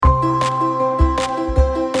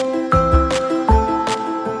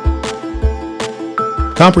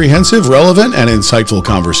Comprehensive, relevant, and insightful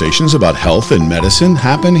conversations about health and medicine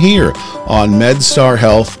happen here on MedStar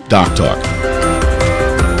Health Doc Talk.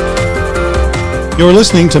 You're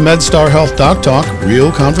listening to MedStar Health Doc Talk,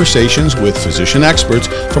 real conversations with physician experts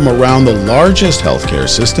from around the largest healthcare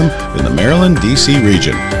system in the Maryland, D.C.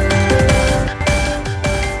 region.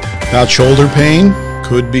 Now, shoulder pain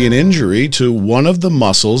could be an injury to one of the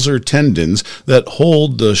muscles or tendons that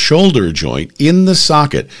hold the shoulder joint in the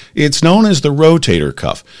socket. It's known as the rotator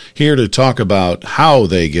cuff. Here to talk about how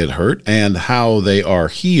they get hurt and how they are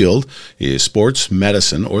healed is sports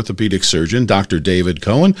medicine orthopedic surgeon Dr. David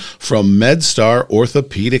Cohen from MedStar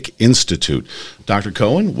Orthopedic Institute. Dr.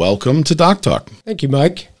 Cohen, welcome to Doc Talk. Thank you,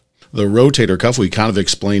 Mike. The rotator cuff, we kind of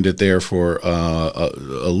explained it there for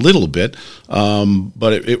a little bit,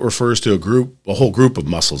 but it refers to a whole group of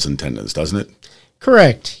muscles and tendons, doesn't it?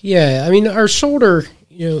 Correct. Yeah. I mean, our shoulder,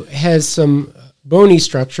 has some bony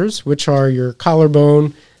structures, which are your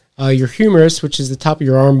collarbone, your humerus, which is the top of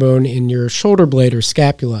your arm bone, and your shoulder blade or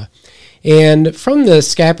scapula. And from the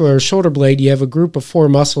scapula or shoulder blade, you have a group of 4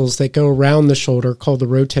 muscles that go around the shoulder called the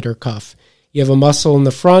rotator cuff. You have a muscle in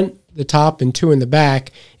the front, the top, and 2 in the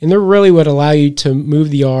back, and they're really what allow you to move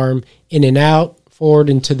the arm in and out, forward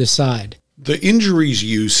and to the side. The injuries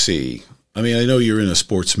you see, I mean, I know you're in a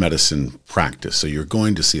sports medicine practice, so you're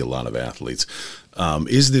going to see a lot of athletes.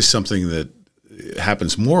 Is this something that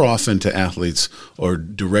happens more often to athletes, or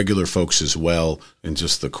do regular folks as well, in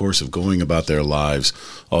just the course of going about their lives,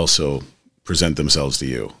 also present themselves to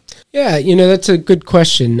you? Yeah, that's a good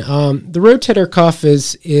question. The rotator cuff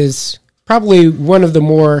is probably one of the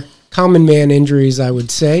more common man injuries, I would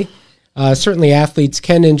say. Certainly athletes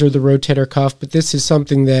can injure the rotator cuff, but this is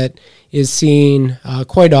something that is seen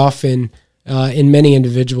quite often in many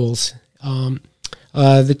individuals.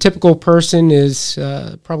 The typical person is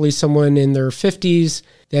probably someone in their 50s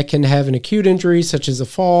that can have an acute injury, such as a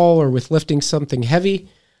fall or with lifting something heavy.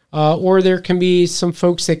 Or there can be some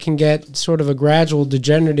folks that can get sort of a gradual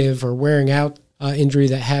degenerative or wearing out injury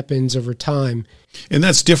that happens over time. And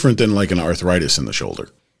that's different than like an arthritis in the shoulder.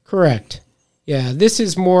 Correct. Yeah, this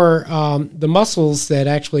is more the muscles that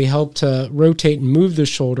actually help to rotate and move the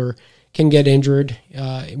shoulder can get injured.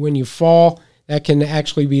 When you fall, that can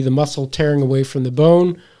actually be the muscle tearing away from the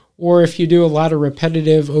bone. Or if you do a lot of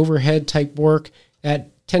repetitive overhead type work, that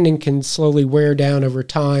tendon can slowly wear down over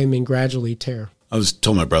time and gradually tear. I was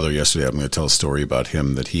told my brother yesterday, I'm going to tell a story about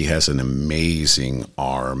him, that he has an amazing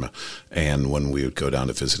arm. And when we would go down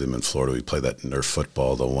to visit him in Florida, we'd play that Nerf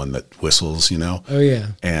football, the one that whistles, Oh, yeah.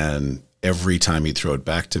 And every time he'd throw it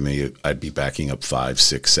back to me, I'd be backing up 5,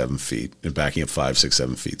 6, 7 feet, and backing up 5, 6,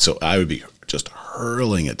 7 feet. So I would be just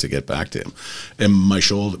hurling it to get back to him. And my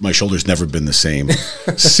shoulder's never been the same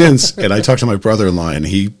since. And I talked to my brother-in-law, and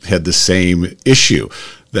he had the same issue,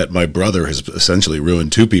 that my brother has essentially ruined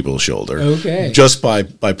 2 people's shoulder just by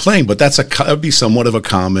playing. But that would be somewhat of a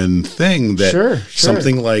common thing, that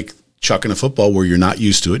something like chucking a football where you're not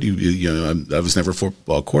used to it. I was never a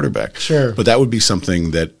football quarterback. Sure. But that would be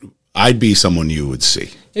something that I'd be someone you would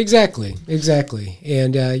see. Exactly.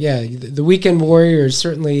 And the weekend warrior is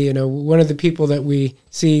certainly, one of the people that we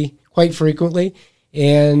see quite frequently.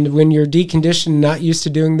 And when you're deconditioned, not used to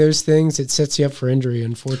doing those things, it sets you up for injury,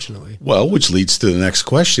 unfortunately. Well, which leads to the next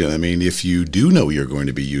question. I mean, if you do know you're going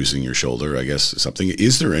to be using your shoulder, I guess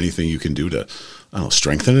is there anything you can do to,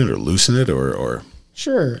 strengthen it or loosen it or?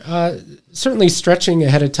 Sure. Certainly stretching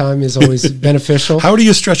ahead of time is always beneficial. How do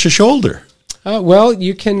you stretch a shoulder? Well,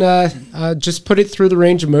 you can just put it through the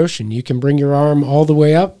range of motion. You can bring your arm all the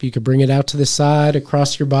way up. You can bring it out to the side,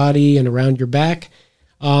 across your body, and around your back.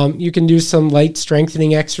 You can do some light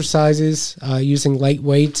strengthening exercises using light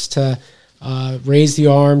weights to raise the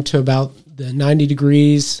arm to about 90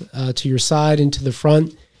 degrees to your side and to the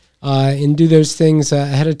front, and do those things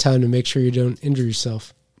ahead of time to make sure you don't injure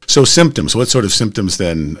yourself. So symptoms, what sort of symptoms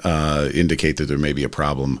then indicate that there may be a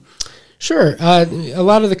problem? Sure. A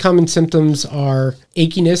lot of the common symptoms are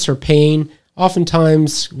achiness or pain,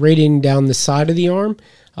 oftentimes radiating down the side of the arm.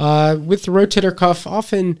 With the rotator cuff,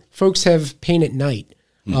 often folks have pain at night.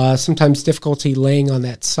 Sometimes difficulty laying on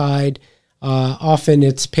that side. Often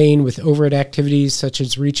it's pain with overhead activities, such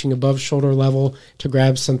as reaching above shoulder level to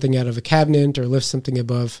grab something out of a cabinet or lift something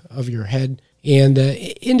above of your head. And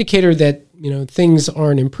the indicator that things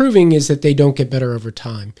aren't improving is that they don't get better over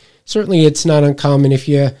time. Certainly, it's not uncommon if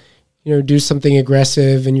you do something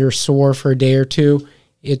aggressive and you're sore for a day or two,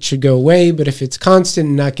 it should go away. But if it's constant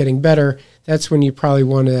and not getting better, that's when you probably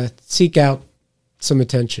want to seek out some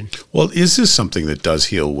attention. Well, is this something that does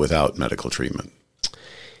heal without medical treatment?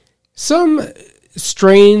 Some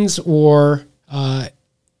strains or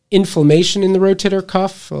inflammation in the rotator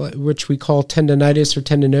cuff, which we call tendonitis or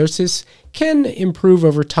tendinosis, can improve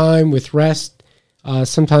over time with rest,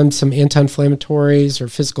 sometimes some anti-inflammatories or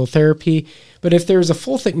physical therapy. But if there's a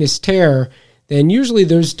full thickness tear, then usually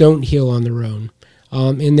those don't heal on their own.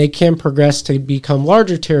 And they can progress to become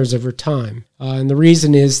larger tears over time. And the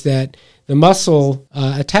reason is that the muscle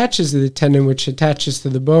attaches to the tendon, which attaches to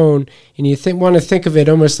the bone, and you want to think of it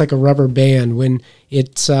almost like a rubber band. When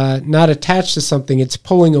it's not attached to something, it's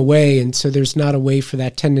pulling away, and so there's not a way for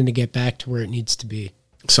that tendon to get back to where it needs to be.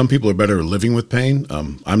 Some people are better living with pain.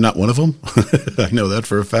 I'm not one of them. I know that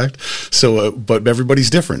for a fact. So, but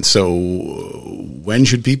everybody's different. So when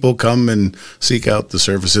should people come and seek out the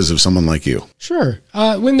services of someone like you? Sure.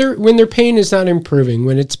 When their pain is not improving,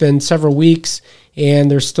 when it's been several weeks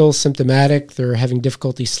and they're still symptomatic, they're having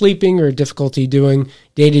difficulty sleeping or difficulty doing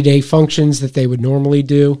day-to-day functions that they would normally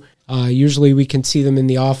do. Usually we can see them in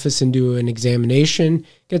the office and do an examination,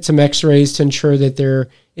 get some x-rays to ensure that there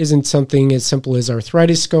isn't something as simple as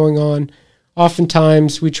arthritis going on.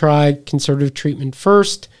 Oftentimes we try conservative treatment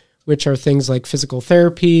first, which are things like physical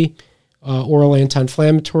therapy, oral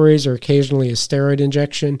anti-inflammatories, or occasionally a steroid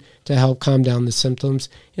injection to help calm down the symptoms.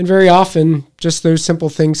 And very often, just those simple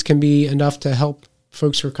things can be enough to help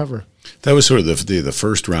folks recover. That was sort of the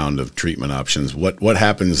first round of treatment options. What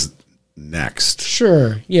happens next?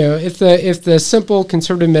 Sure. If the simple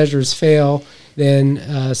conservative measures fail,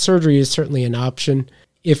 then surgery is certainly an option.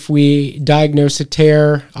 If we diagnose a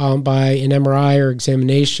tear by an MRI or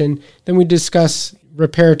examination, then we discuss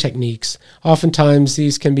repair techniques. Oftentimes,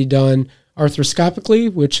 these can be done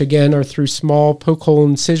arthroscopically, which again are through small poke hole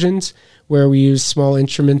incisions where we use small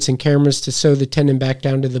instruments and cameras to sew the tendon back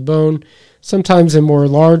down to the bone. Sometimes in more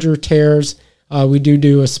larger tears, we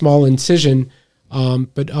do a small incision,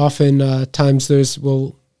 but often times those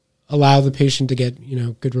will allow the patient to get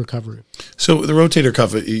good recovery. So the rotator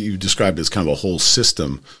cuff you described as kind of a whole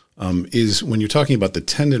system. Is when you're talking about the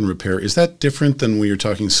tendon repair, is that different than when you're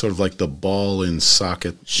talking sort of like the ball and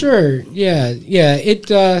socket? Sure. Yeah.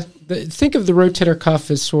 Think of the rotator cuff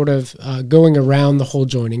as sort of going around the whole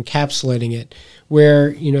joint, encapsulating it,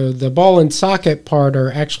 where the ball and socket part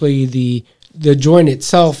are actually the joint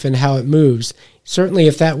itself and how it moves. Certainly,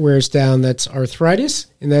 if that wears down, that's arthritis,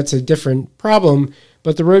 and that's a different problem.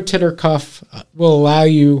 But the rotator cuff will allow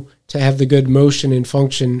you to have the good motion and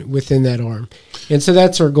function within that arm. And so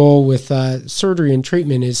that's our goal with surgery and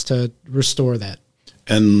treatment, is to restore that.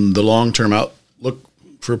 And the long-term outlook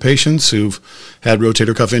for patients who've had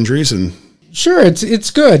rotator cuff injuries? Sure,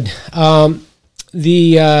 it's good.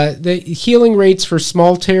 The healing rates for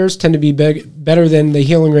small tears tend to be better than the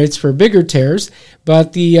healing rates for bigger tears,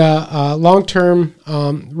 but the long-term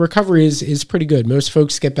recovery is pretty good. Most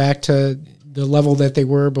folks get back to the level that they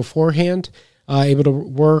were beforehand, able to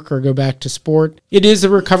work or go back to sport. It is a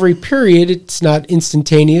recovery period. It's not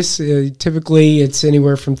instantaneous. Typically, it's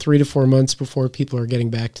anywhere from 3 to 4 months before people are getting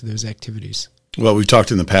back to those activities. Well, we've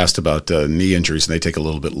talked in the past about knee injuries, and they take a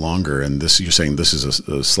little bit longer. And you're saying this is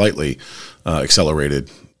a slightly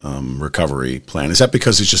accelerated recovery plan. Is that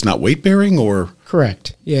because it's just not weight bearing, or?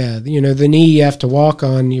 Correct. Yeah. The knee, you have to walk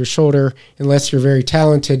on your shoulder. Unless you're very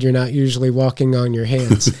talented, you're not usually walking on your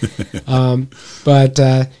hands.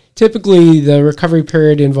 But typically the recovery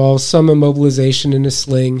period involves some immobilization in a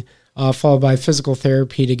sling, followed by physical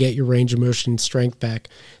therapy to get your range of motion and strength back.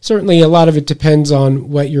 Certainly a lot of it depends on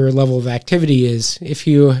what your level of activity is. If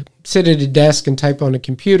you sit at a desk and type on a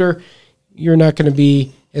computer, you're not going to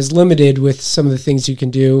be as limited with some of the things you can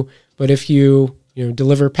do. But if you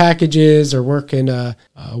deliver packages or work in a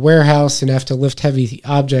warehouse and have to lift heavy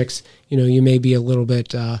objects, you may be a little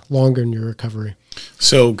bit longer in your recovery.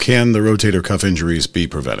 So can the rotator cuff injuries be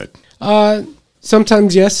prevented?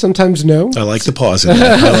 Sometimes yes, sometimes no. I like the pause in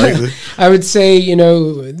that. I would say,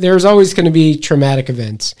 there's always going to be traumatic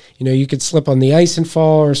events. You could slip on the ice and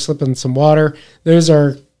fall, or slip in some water. Those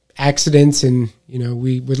are accidents, and,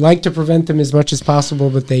 we would like to prevent them as much as possible,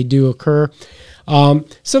 but they do occur.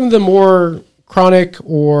 Some of the more chronic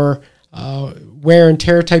or wear and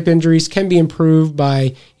tear type injuries can be improved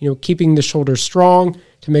by, keeping the shoulder strong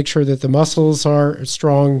to make sure that the muscles are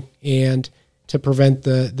strong, and to prevent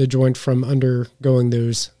the joint from undergoing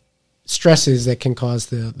those stresses that can cause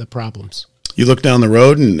the problems. You look down the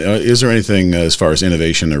road, and is there anything as far as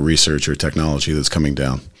innovation or research or technology that's coming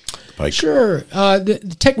down the pike? Sure.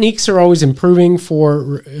 The techniques are always improving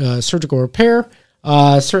for surgical repair.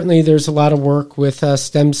 Certainly there's a lot of work with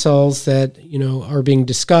stem cells that are being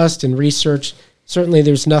discussed and researched. Certainly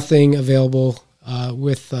there's nothing available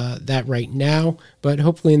with that right now, but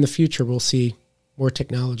hopefully in the future we'll see more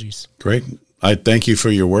technologies. Great. I thank you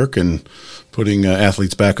for your work and putting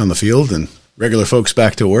athletes back on the field and regular folks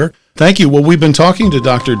back to work. Thank you. Well, we've been talking to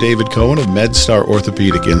Dr. David Cohen of MedStar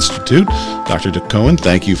Orthopedic Institute. Dr. Cohen,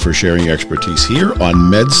 thank you for sharing your expertise here on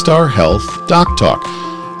MedStar Health Doc Talk.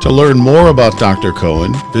 To learn more about Dr.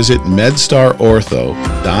 Cohen, visit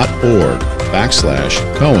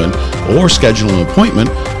medstarortho.org/Cohen or schedule an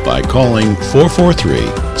appointment by calling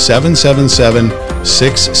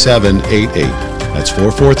 443-777-6788. That's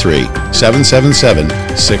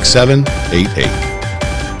 443-777-6788.